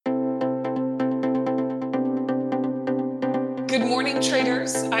Good morning,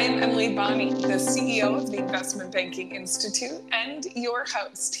 traders. I am Emily Bonney, the CEO of the Investment Banking Institute and your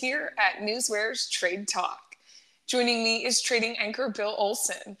host here at NewsWare's Trade Talk. Joining me is trading anchor Bill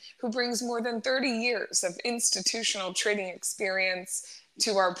Olson, who brings more than 30 years of institutional trading experience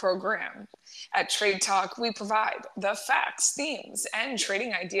to our program. At Trade Talk, we provide the facts, themes, and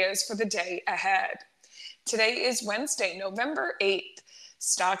trading ideas for the day ahead. Today is Wednesday, November 8th.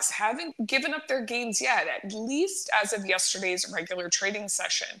 Stocks haven't given up their gains yet, at least as of yesterday's regular trading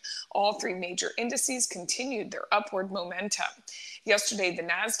session. All three major indices continued their upward momentum. Yesterday, the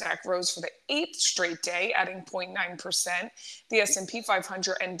NASDAQ rose for the 8th straight day, adding 0.9%. The S&P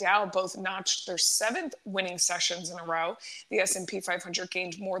 500 and Dow both notched their 7th winning sessions in a row. The S&P 500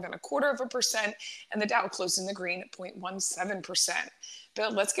 gained more than 0.25%, and the Dow closed in the green at 0.17%.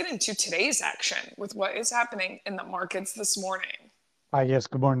 Bill, let's get into today's action with what is happening in the markets this morning. Yes,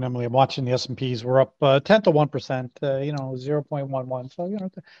 good morning, Emily. I'm watching the S&Ps. We're up 10th of 1%, 0.11. So,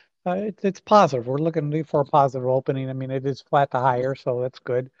 it's positive. We're looking for a positive opening. I mean, it is flat to higher, so that's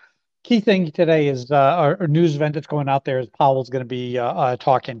good. Key thing today is our news event that's going out there is Powell's going to be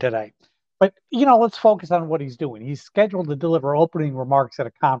talking today. But, let's focus on what he's doing. He's scheduled to deliver opening remarks at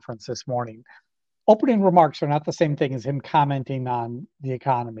a conference this morning. Opening remarks are not the same thing as him commenting on the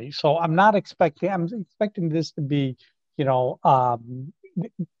economy. So I'm expecting this to be I'm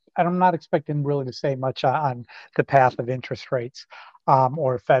not expecting really to say much on the path of interest rates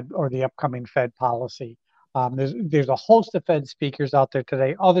or Fed or the upcoming Fed policy. There's a host of Fed speakers out there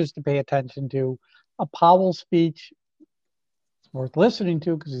today, others to pay attention to. A Powell speech, it's worth listening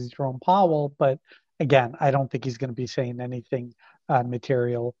to because he's Jerome Powell, but again, I don't think he's going to be saying anything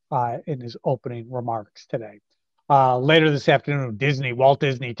material in his opening remarks today. Later this afternoon, Walt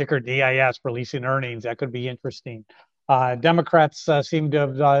Disney, ticker DIS, releasing earnings. That could be interesting. Democrats seem to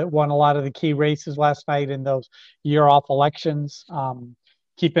have won a lot of the key races last night in those year-off elections.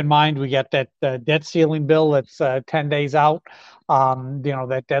 Keep in mind, we got that debt ceiling bill that's 10 days out.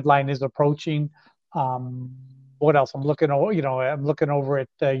 That deadline is approaching. What else? I'm looking over at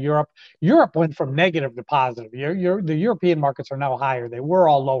Europe. Europe went from negative to positive. The European markets are now higher. They were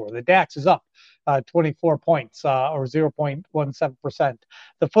all lower. The DAX is up 24 points or 0.17%.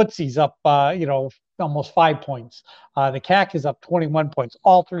 The FTSE's up, almost 5 points. The CAC is up 21 points.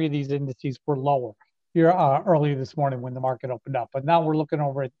 All three of these indices were lower earlier this morning when the market opened up. But now we're looking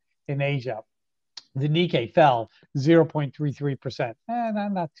over it in Asia. The Nikkei fell 0.33%.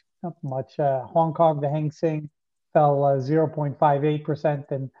 Not much. Hong Kong, the Hang Seng fell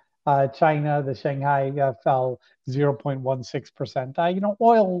 0.58%, and China, the Shanghai fell 0.16%.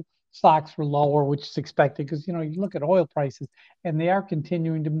 Oil stocks were lower, which is expected because you look at oil prices and they are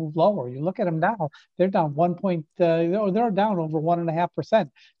continuing to move lower. You look at them now; they're down they're down over 1.5%.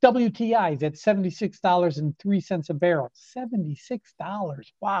 WTI is at $76.03 a barrel.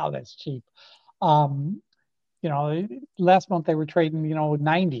 $76. Wow, that's cheap. Last month they were trading,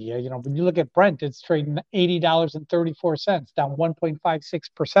 90. When you look at Brent, it's trading $80.34, down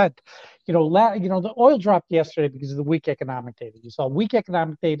 1.56%. The oil dropped yesterday because of the weak economic data. You saw weak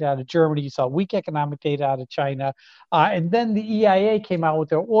economic data out of Germany. You saw weak economic data out of China. And then the EIA came out with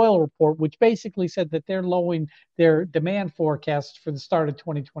their oil report, which basically said that they're lowering their demand forecasts for the start of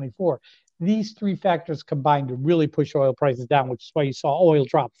 2024. These three factors combined to really push oil prices down, which is why you saw oil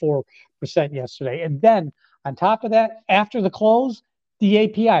drop 4% yesterday. And then on top of that, after the close, the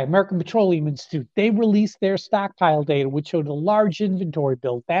API, American Petroleum Institute, they released their stockpile data, which showed a large inventory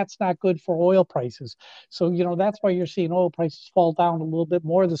build. That's not good for oil prices. So, that's why you're seeing oil prices fall down a little bit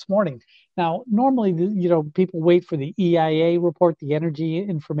more this morning. Now, normally, people wait for the EIA report, the Energy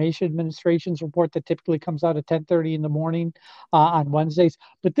Information Administration's report that typically comes out at 10:30 in the morning on Wednesdays.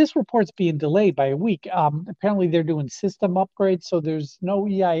 But this report's being delayed by a week. Apparently, they're doing system upgrades, so there's no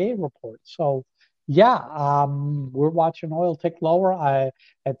EIA report. So, yeah, we're watching oil tick lower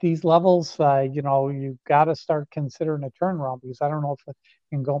at these levels. You've got to start considering a turnaround because I don't know if it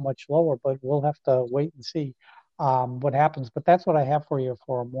can go much lower, but we'll have to wait and see what happens. But that's what I have for you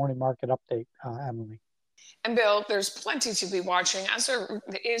for a morning market update, Emily. And Bill, there's plenty to be watching, as there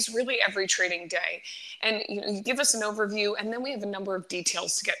is really every trading day. And you give us an overview, and then we have a number of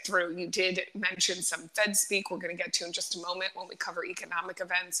details to get through. You did mention some Fed speak we're going to get to in just a moment when we cover economic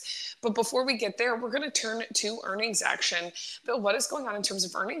events. But before we get there, we're going to turn to earnings action. Bill, what is going on in terms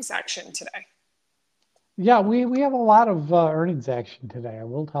of earnings action today? Yeah, we have a lot of earnings action today, I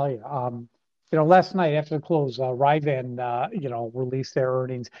will tell you. Last night after the close, Rivan, released their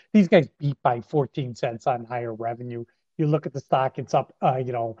earnings. These guys beat by 14 cents on higher revenue. You look at the stock, it's up,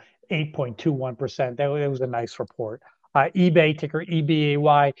 8.21%. That was a nice report. eBay, ticker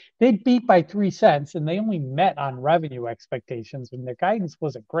EBAY, they beat by 3 cents, and they only met on revenue expectations, and their guidance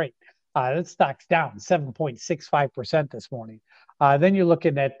wasn't great. That stock's down 7.65% this morning. Then you're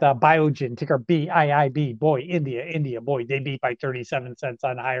looking at Biogen, ticker BIIB. Boy, India, boy, they beat by 37 cents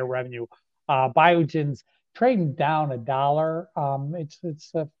on higher revenue. Biogen's trading down $1.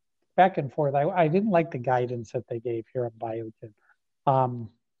 It's back and forth. I didn't like the guidance that they gave here on Biogen.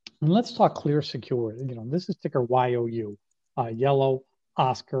 And let's talk Clear Secure. This is ticker YOU, Yellow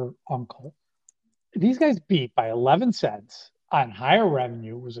Oscar Uncle. These guys beat by 11 cents on higher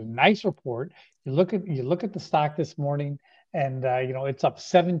revenue. It was a nice report. You look at the stock this morning, and it's up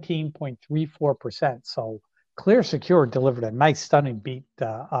 17.34%. So Clear Secure delivered a nice, stunning beat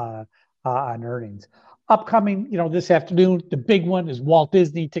on earnings. Upcoming, this afternoon, the big one is Walt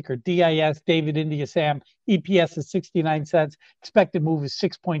Disney, ticker DIS, David India Sam. EPS is 69 cents. Expected move is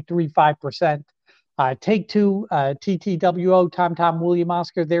 6.35%. Take Two, TTWO, Tom William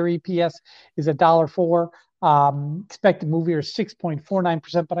Oscar, their EPS is $1.04. Expected move here is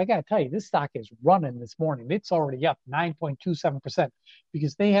 6.49%. But I got to tell you, this stock is running this morning. It's already up 9.27%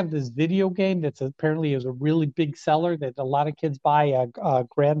 because they have this video game that's apparently is a really big seller that a lot of kids buy,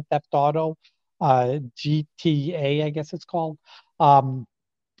 Grand Theft Auto. GTA, I guess it's called. And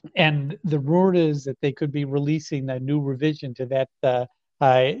the word is that they could be releasing a new revision to that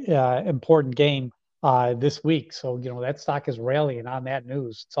important game this week. So, that stock is rallying on that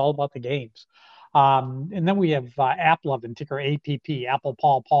news. It's all about the games. And then we have AppLovin, ticker APP, Apple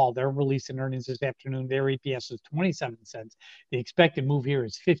Paul. They're releasing earnings this afternoon. Their EPS is 27 cents. The expected move here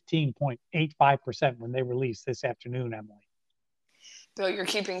is 15.85% when they release this afternoon, Emily. Bill, you're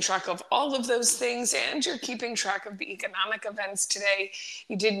keeping track of all of those things, and you're keeping track of the economic events today.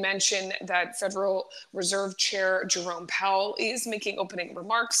 You did mention that Federal Reserve Chair Jerome Powell is making opening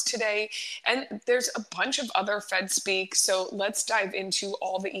remarks today, and there's a bunch of other Fed speak. So let's dive into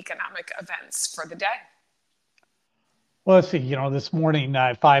all the economic events for the day. Well, let's see. This morning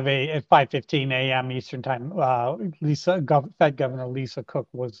at 5:15 a.m. Eastern Time, Fed Governor Lisa Cook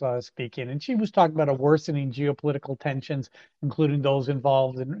was speaking, and she was talking about a worsening geopolitical tensions, including those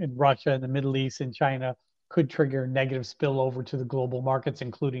involved in Russia and the Middle East and China, could trigger negative spillover to the global markets,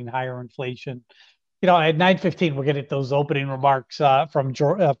 including higher inflation. At 9:15, we'll get those opening remarks from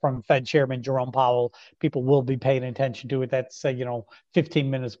Fed Chairman Jerome Powell. People will be paying attention to it. That's 15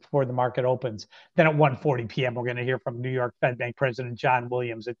 minutes before the market opens. Then at 1:40 p.m., we're going to hear from New York Fed Bank President John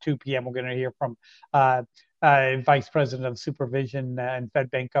Williams. At 2 p.m., we're going to hear from Vice President of Supervision and Fed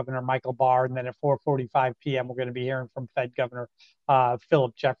Bank Governor Michael Barr. And then at 4:45 p.m., we're going to be hearing from Fed Governor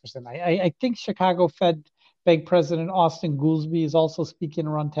Philip Jefferson. I think Chicago Fed Bank President Austin Goolsbee is also speaking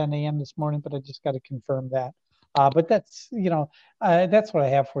around 10 a.m. this morning, but I just got to confirm that. But that's what I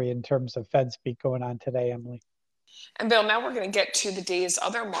have for you in terms of Fed speak going on today, Emily. And Bill, now we're going to get to the day's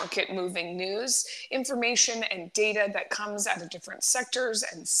other market moving news, information and data that comes out of different sectors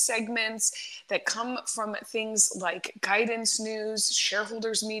and segments that come from things like guidance news,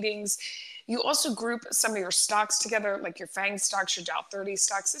 shareholders meetings. You also group some of your stocks together, like your FANG stocks, your Dow 30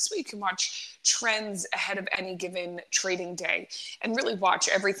 stocks. This way you can watch trends ahead of any given trading day and really watch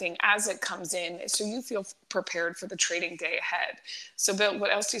everything as it comes in so you feel prepared for the trading day ahead. So Bill,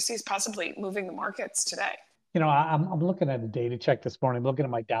 what else do you see is possibly moving the markets today? I'm looking at a data check this morning. I'm looking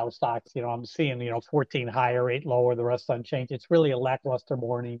at my Dow stocks. I'm seeing, 14 higher, 8 lower, the rest unchanged. It's really a lackluster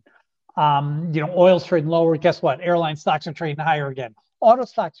morning. Oil's trading lower. Guess what? Airline stocks are trading higher again. Auto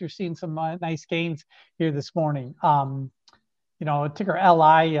stocks, you're seeing some nice gains here this morning. Ticker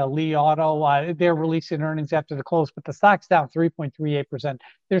LI, Lee Auto, they're releasing earnings after the close, but the stock's down 3.38%.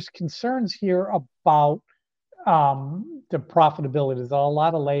 There's concerns here about the profitability. There's a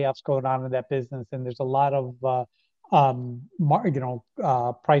lot of layoffs going on in that business, and there's a lot of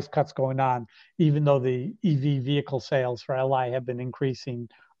price cuts going on, even though the EV vehicle sales for LI have been increasing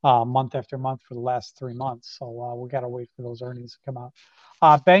month after month for the last 3 months. So we got to wait for those earnings to come out.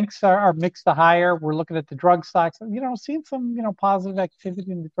 Banks are mixed to higher. We're looking at the drug stocks, seeing some, positive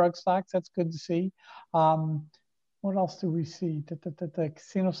activity in the drug stocks. That's good to see. What else do we see? The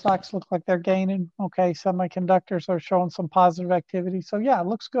casino stocks look like they're gaining. Okay, semiconductors are showing some positive activity. So yeah, it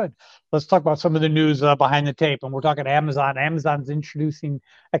looks good. Let's talk about some of the news behind the tape. And we're talking Amazon. Amazon's introducing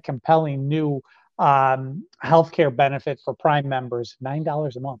a compelling new healthcare benefit for Prime members,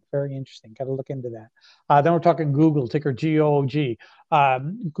 $9 a month. Very interesting. Got to look into that. Then we're talking Google, ticker GOOG.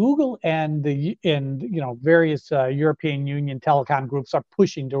 Google and various European Union telecom groups are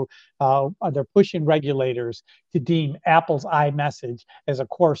pushing regulators to deem Apple's iMessage as a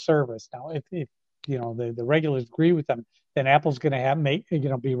core service. Now, if the regulators agree with them, then Apple's going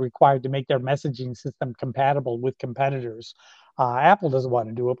to be required to make their messaging system compatible with competitors. Apple doesn't want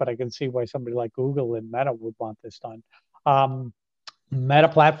to do it, but I can see why somebody like Google and Meta would want this done. Meta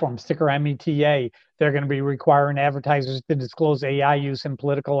Platforms, ticker META, they're going to be requiring advertisers to disclose AI use in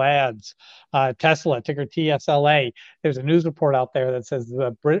political ads. Tesla, ticker TSLA, there's a news report out there that says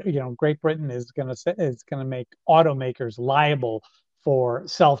Great Britain is going to make automakers liable for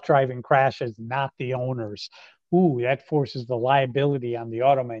self-driving crashes, not the owners. Ooh, that forces the liability on the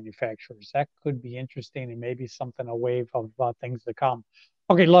auto manufacturers. That could be interesting and maybe something, a wave of things to come.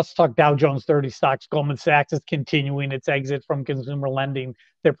 Okay, let's talk Dow Jones 30 stocks. Goldman Sachs is continuing its exit from consumer lending.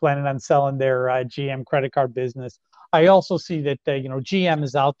 They're planning on selling their GM credit card business. I also see that GM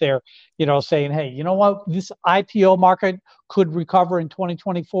is out there, saying, hey, you know what? This IPO market could recover in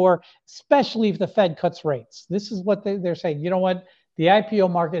 2024, especially if the Fed cuts rates. This is what they're saying. You know what? The IPO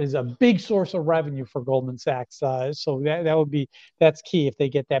market is a big source of revenue for Goldman Sachs. So that's key if they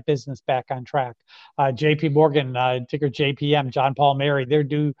get that business back on track. JP Morgan, ticker JPM, John Paul Mary,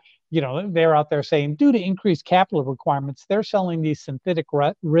 they're out there saying due to increased capital requirements, they're selling these synthetic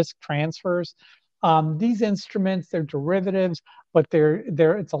risk transfers. These instruments, they're derivatives, but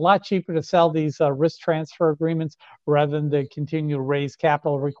it's a lot cheaper to sell these risk transfer agreements rather than to continue to raise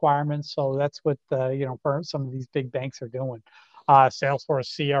capital requirements. So that's what some of these big banks are doing. Salesforce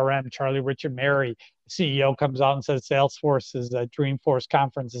CRM, Charlie Richard Mary, CEO, comes out and says Salesforce's Dreamforce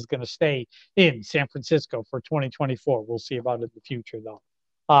conference is going to stay in San Francisco for 2024. We'll see about it in the future, though.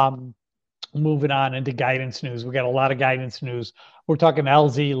 Moving on into guidance news. We got a lot of guidance news. We're talking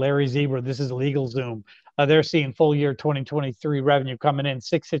LZ, Larry Zebra. This is LegalZoom. They're seeing full year 2023 revenue coming in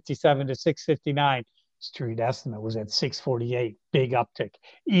 657 to 659. Street estimate was at 648, big uptick.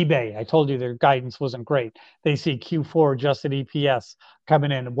 eBay, I told you their guidance wasn't great. They see Q4 adjusted EPS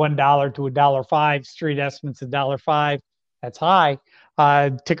coming in $1 to $1.05. Street estimates $1.05. That's high.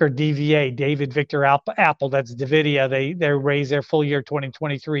 Ticker DVA, David Victor Apple, that's NVIDIA. They raised their full year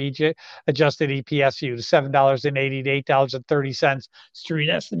 2023 adjusted EPS view to $7.80 to $8.30. Street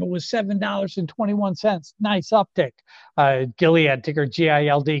estimate was $7.21. Nice uptick. Gilead, ticker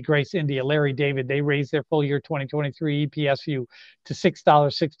GILD, Grace India, Larry David, they raised their full year 2023 EPS view to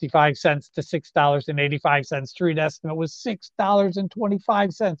 $6.65 to $6.85. Street estimate was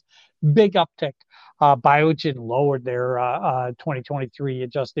 $6.25. Big uptick. Biogen lowered their 2023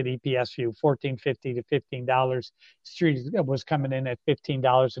 adjusted EPS view, $14.50 to $15. Street was coming in at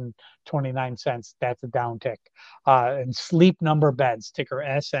 $15.29. That's a downtick. And Sleep Number Beds, ticker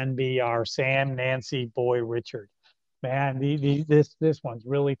SNBR, Sam, Nancy, Boy, Richard. Man, this one's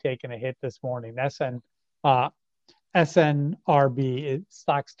really taking a hit this morning. SNRB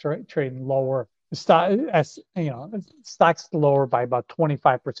stocks trading lower. Stocks lower by about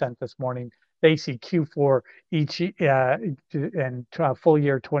 25% this morning. They see Q4 and full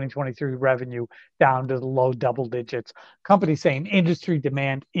year 2023 revenue down to the low double digits. Companies saying industry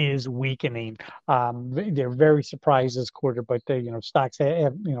demand is weakening. They're very surprised this quarter, but stocks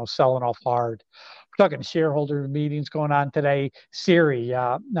have selling off hard. We're talking shareholder meetings going on today. Siri,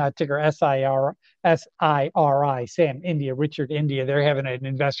 ticker SIRI, Sam India, Richard India. They're having an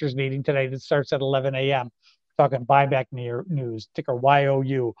investors meeting today that starts at 11 a.m. Talking buyback news. Ticker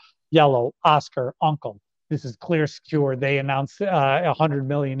YOU, Yellow, Oscar, Uncle. This is Clear Secure. They announced $100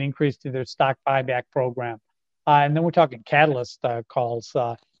 million increase to their stock buyback program. And then we're talking catalyst calls.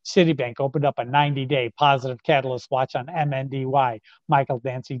 Citibank opened up a 90-day positive catalyst watch on MNDY, Michael,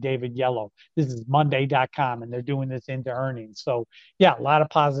 Dancy, David, Yellow. This is Monday.com, and they're doing this into earnings. So, yeah, a lot of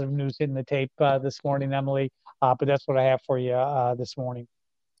positive news hitting the tape this morning, Emily. But that's what I have for you this morning.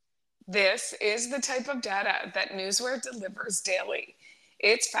 This is the type of data that NewsWare delivers daily.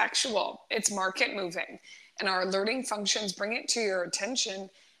 It's factual, it's market moving, and our alerting functions bring it to your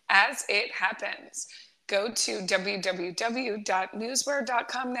attention as it happens. Go to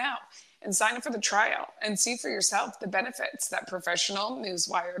www.newsware.com now and sign up for the trial and see for yourself the benefits that professional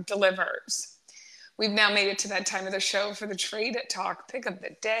Newswire delivers. We've now made it to that time of the show for the Trade Talk pick of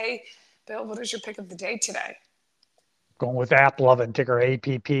the day. Bill, what is your pick of the day today? Going with AppLovin, ticker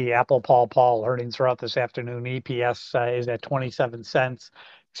APP, Apple Paul. Earnings are out this afternoon. EPS is at 27 cents.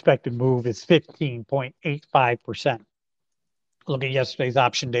 Expected move is 15.85%. Look at yesterday's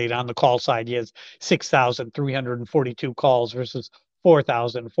option data on the call side. He has 6,342 calls versus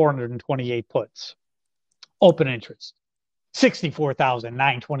 4,428 puts. Open interest,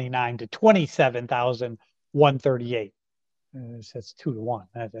 64,929 to 27,138. That's 2-to-1.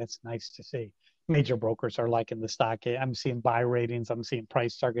 That's nice to see. Major brokers are liking the stock. I'm seeing buy ratings. I'm seeing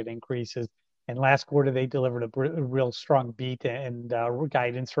price target increases. And last quarter, they delivered a real strong beat and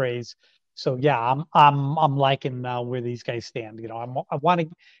guidance raise. So yeah, I'm liking where these guys stand. I want to,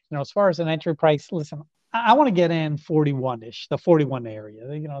 as far as an entry price, listen, I want to get in 41-ish, the 41 area.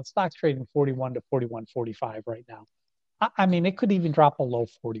 The stock's trading 41 to 41.45 right now. I mean, it could even drop below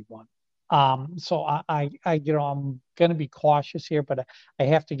 41. So I'm going to be cautious here, but I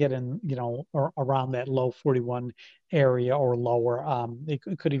have to get in, around that low 41 area or lower.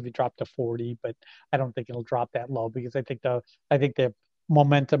 It could even drop to 40, but I don't think it'll drop that low because I think the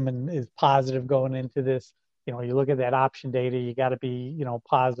momentum is positive going into this. You look at that option data, you got to be,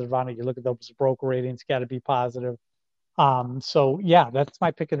 positive on it. You look at those broker ratings, got to be positive. So yeah, that's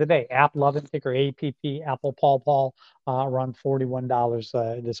my pick of the day. App Lovin', ticker APP, Apple Paul, around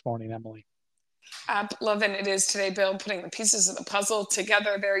 $41 this morning, Emily. App Lovin' it is today, Bill, putting the pieces of the puzzle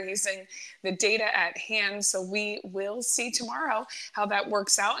together there using the data at hand. So we will see tomorrow how that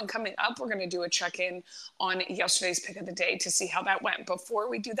works out. And coming up, we're going to do a check-in on yesterday's pick of the day to see how that went. Before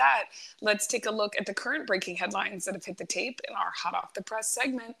we do that, let's take a look at the current breaking headlines that have hit the tape in our Hot Off the Press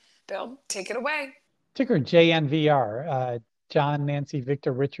segment. Bill, take it away. Ticker JNVR, John, Nancy,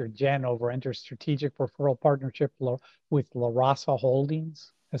 Victor, Richard, Jen over enters strategic referral partnership with La Raza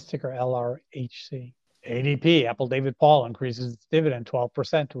Holdings. That's ticker LRHC. ADP, Apple David Paul increases its dividend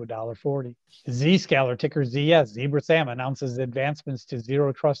 12% to $1.40. Zscaler, ticker ZS, Zebra Sam announces advancements to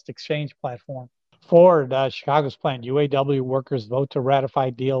Zero Trust Exchange platform. Ford, Chicago's planned UAW workers vote to ratify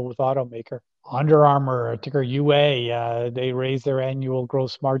deal with automaker. Under Armour, ticker UA, they raise their annual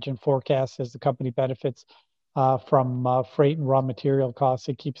gross margin forecast as the company benefits from freight and raw material costs.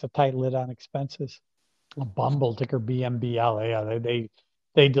 It keeps a tight lid on expenses. Bumble, ticker BMBL, yeah,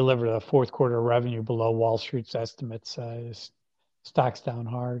 they delivered a fourth quarter revenue below Wall Street's estimates. Stock's down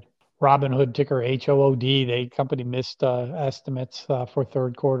hard. Robinhood, ticker HOOD, the company missed estimates for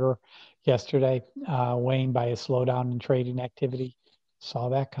third quarter yesterday, weighing by a slowdown in trading activity. Saw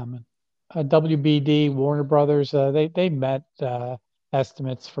that coming. WBD, Warner Brothers, they met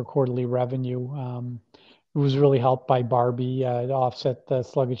estimates for quarterly revenue. It was really helped by Barbie to offset the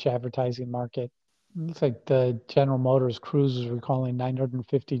sluggish advertising market. It looks like the General Motors Cruise is recalling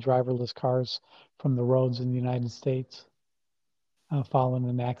 950 driverless cars from the roads in the United States following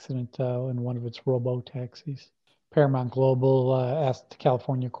an accident in one of its robo-taxis. Paramount Global asked the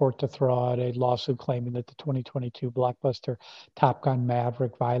California court to throw out a lawsuit claiming that the 2022 blockbuster Top Gun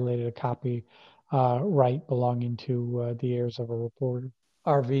Maverick violated a copyright belonging to the heirs of a reporter.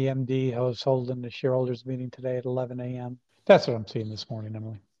 RVMD was holding the shareholders meeting today at 11 a.m. That's what I'm seeing this morning,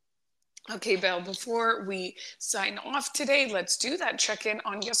 Emily. Okay, Bill, before we sign off today, let's do that check-in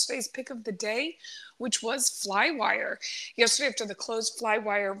on yesterday's pick of the day, which was Flywire. Yesterday, after the close,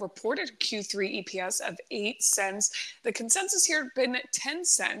 Flywire reported Q3 EPS of 8 cents. The consensus here had been 10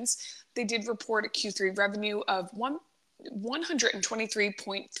 cents. They did report a Q3 revenue of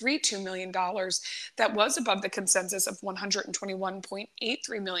 $123.32 million. That was above the consensus of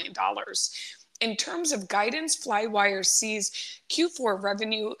 $121.83 million. In terms of guidance, Flywire sees Q4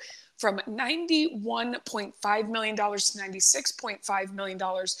 revenue from $91.5 million to $96.5 million.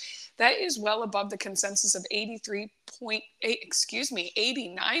 That is well above the consensus of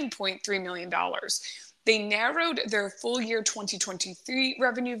 $89.3 million. They narrowed their full year 2023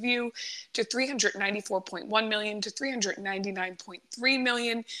 revenue view to $394.1 million to $399.3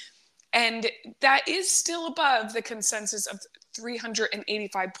 million. And that is still above the consensus of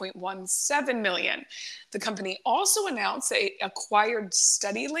 $385.17 million. The company also announced they acquired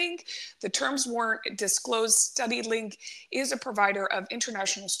StudyLink. The terms weren't disclosed. StudyLink is a provider of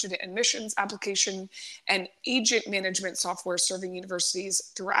international student admissions, application, and agent management software serving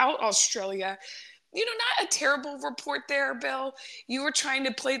universities throughout Australia. Not a terrible report there, Bill. You were trying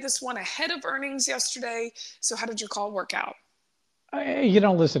to play this one ahead of earnings yesterday. So how did your call work out?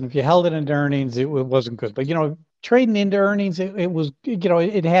 Listen, if you held it into earnings, it wasn't good. But, trading into earnings, it was,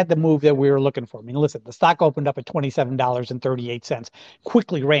 it had the move that we were looking for. I mean, listen, the stock opened up at $27.38,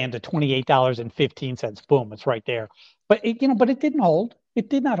 quickly ran to $28.15. Boom, it's right there. But it didn't hold. It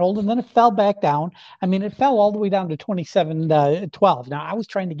did not hold, and then it fell back down. I mean, it fell all the way down to 27.12. Now, I was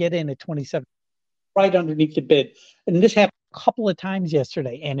trying to get in at 27, right underneath the bid, and this happened a couple of times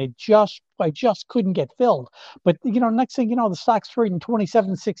yesterday, and I just couldn't get filled. But next thing you know, the stock's trading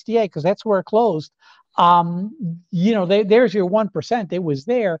 27.68 because that's where it closed. There's your 1%. It was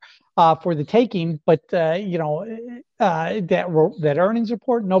there for the taking, but that earnings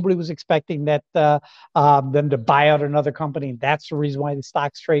report, nobody was expecting that them to buy out another company. That's the reason why the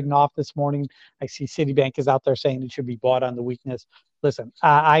stock's trading off this morning. I see Citibank is out there saying it should be bought on the weakness. Listen,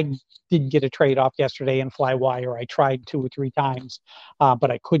 I didn't get a trade off yesterday in Flywire. I tried 2 or 3 times,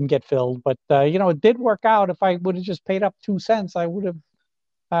 but I couldn't get filled. But it did work out. If I would have just paid up 2 cents, I would have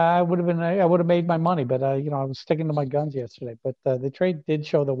I would have made my money, but I was sticking to my guns yesterday. But the trade did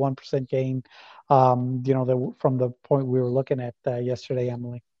show the 1% gain, from the point we were looking at yesterday,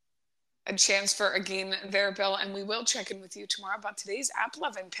 Emily. A chance for a gain there, Bill. And we will check in with you tomorrow about today's App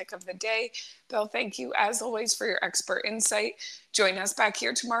Lovin' pick of the day. Bill, thank you as always for your expert insight. Join us back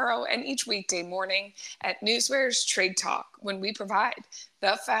here tomorrow and each weekday morning at NewsWare's Trade Talk when we provide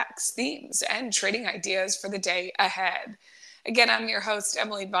the facts, themes, and trading ideas for the day ahead. Again, I'm your host,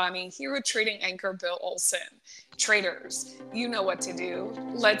 Emily Bonney, here with trading anchor Bill Olson. Traders, you know what to do.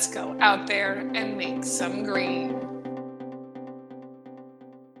 Let's go out there and make some green.